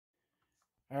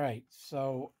All right,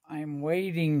 so I'm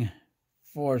waiting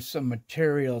for some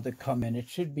material to come in. It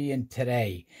should be in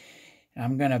today. And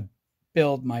I'm going to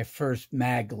build my first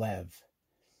maglev.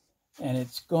 And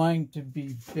it's going to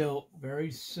be built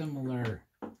very similar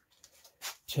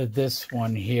to this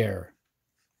one here,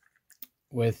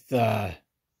 with the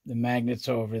magnets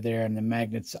over there and the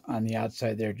magnets on the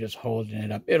outside there just holding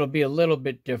it up. It'll be a little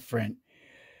bit different,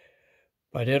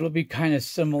 but it'll be kind of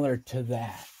similar to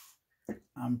that.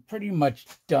 I'm pretty much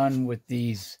done with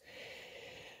these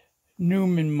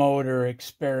Newman motor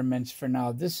experiments for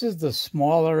now. This is the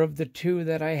smaller of the two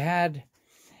that I had,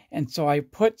 and so I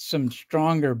put some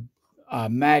stronger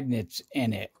magnets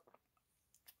in it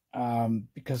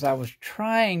because I was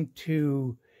trying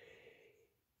to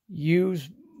use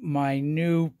my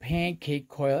new pancake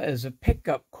coil as a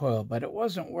pickup coil, but it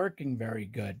wasn't working very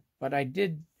good. But I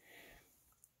did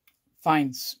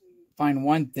find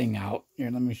one thing out. Here,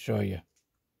 let me show you.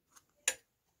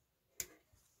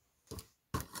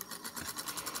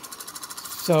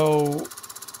 So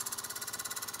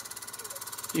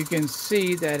you can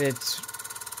see that it's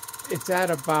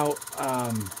at about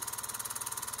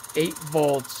 8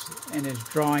 volts and is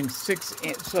drawing 6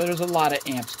 amps. So there's a lot of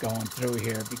amps going through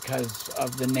here because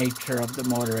of the nature of the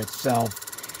motor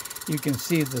itself. You can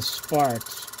see the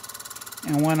sparks.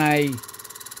 And when I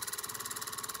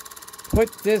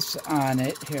put this on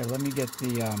it, here, let me get so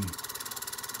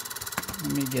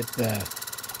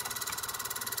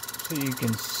you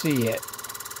can see it.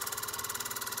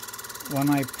 When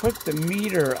I put the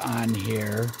meter on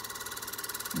here,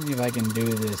 let me see if I can do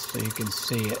this so you can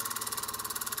see it.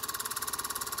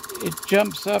 It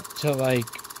jumps up to like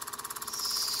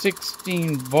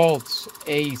 16 volts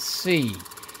AC,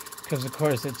 because of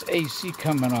course it's AC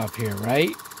coming off here,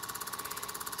 right?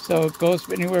 So it goes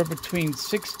anywhere between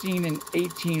 16 and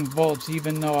 18 volts,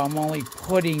 even though I'm only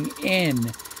putting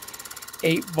in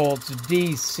 8 volts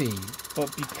DC.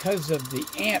 But because of the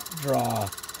amp draw,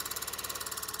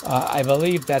 I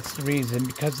believe that's the reason.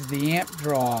 Because of the amp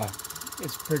draw,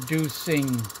 it's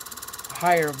producing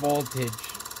higher voltage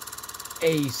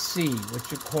AC,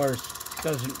 which of course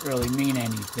doesn't really mean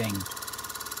anything.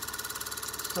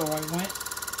 So I went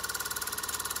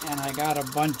and I got a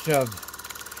bunch of,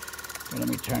 let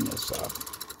me turn this off.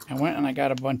 I went and I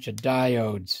got a bunch of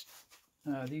diodes.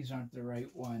 These aren't the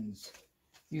right ones.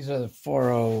 These are the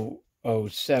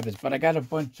 4007s, but I got a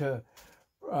bunch of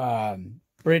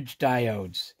bridge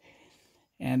diodes.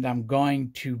 And I'm going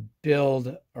to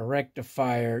build a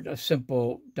rectifier, a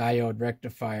simple diode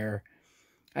rectifier.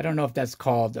 I don't know if that's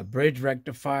called a bridge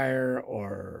rectifier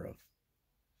or,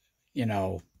 you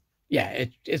know, yeah,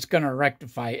 it's going to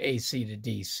rectify AC to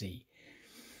DC.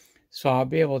 So I'll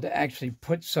be able to actually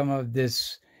put some of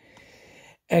this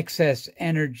excess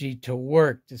energy to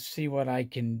work to see what I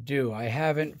can do. I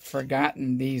haven't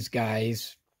forgotten these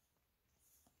guys.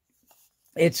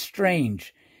 It's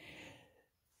strange.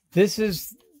 This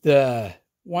is the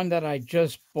one that I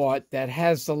just bought that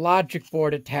has the logic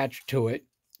board attached to it.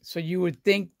 So you would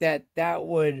think that that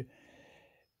would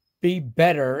be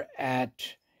better at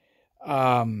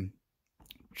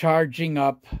charging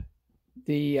up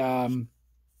the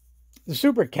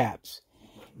super caps,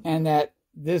 and that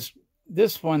this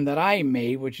one that I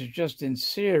made, which is just in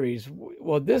series,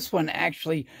 well, this one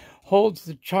actually holds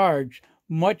the charge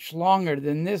much longer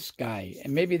than this guy,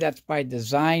 and maybe that's by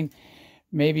design.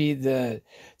 Maybe the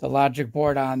logic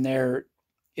board on there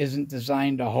isn't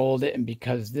designed to hold it, and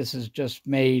because this is just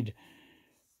made,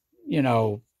 you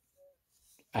know,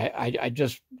 I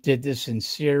just did this in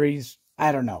series.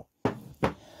 I don't know.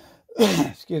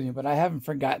 Excuse me, but I haven't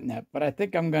forgotten that. But I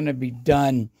think I'm going to be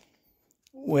done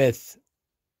with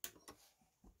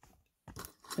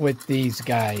these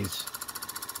guys.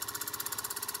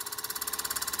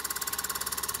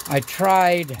 I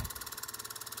tried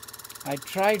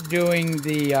doing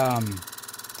the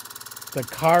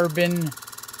carbon.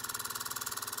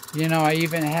 You know, I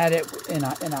even had it in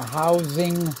a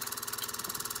housing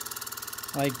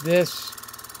like this.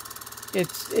 It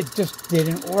just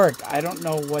didn't work. I don't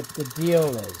know what the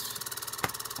deal is.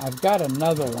 I've got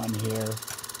another one here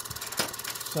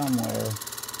somewhere.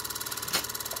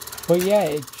 But yeah,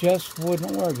 it just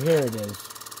wouldn't work. Here it is.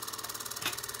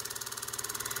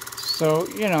 So,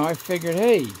 you know, I figured,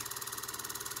 hey,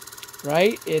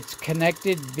 right? It's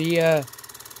connected via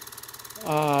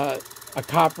a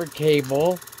copper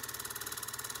cable.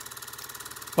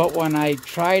 But when I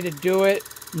try to do it,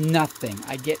 nothing.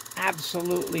 I get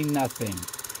absolutely nothing.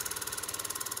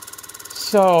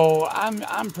 So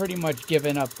I'm pretty much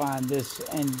giving up on this,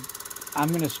 and I'm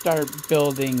going to start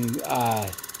building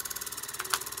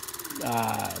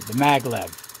the maglev.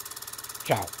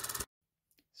 Ciao.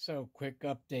 So, quick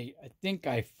update. I think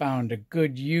I found a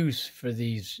good use for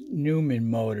these Newman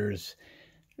motors.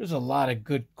 There's a lot of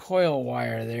good coil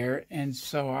wire there, and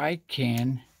so I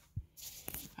can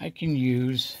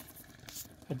use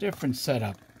a different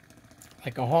setup,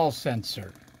 like a hall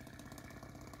sensor.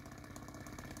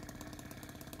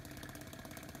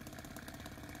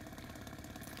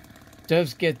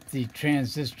 Does get the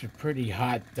transistor pretty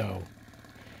hot though,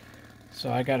 so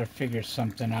I got to figure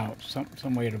something out,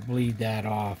 some way to bleed that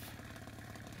off.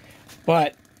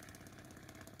 But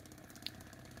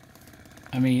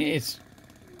I mean, it's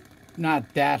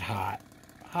not that hot.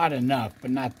 Hot enough, but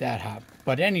not that hot.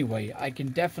 But anyway, I can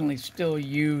definitely still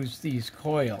use these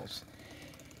coils.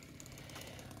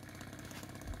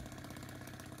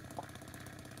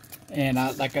 And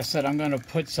like I said, I'm going to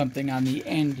put something on the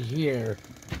end here.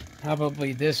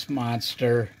 Probably this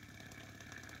monster.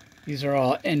 These are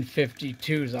all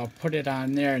N52s. I'll put it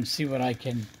on there and see what I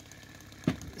can...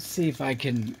 see if I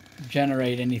can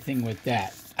generate anything with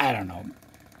that. I don't know.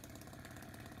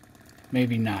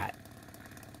 Maybe not.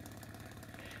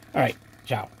 Alright,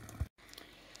 ciao.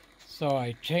 So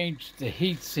I changed the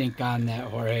heat sink on that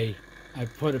Jorge. I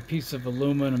put a piece of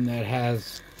aluminum that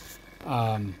has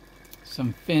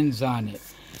some fins on it.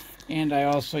 And I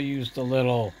also used a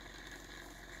little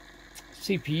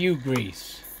CPU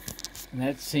grease. And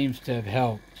that seems to have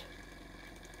helped.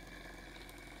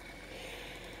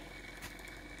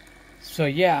 So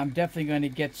yeah, I'm definitely going to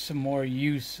get some more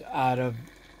use out of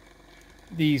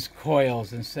these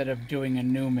coils instead of doing a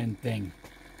Newman thing.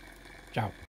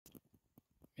 Ciao.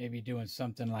 Maybe doing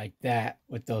something like that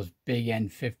with those big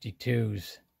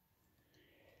N52s.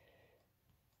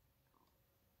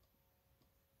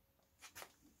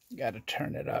 Got to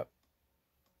turn it up.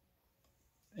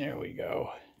 There we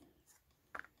go.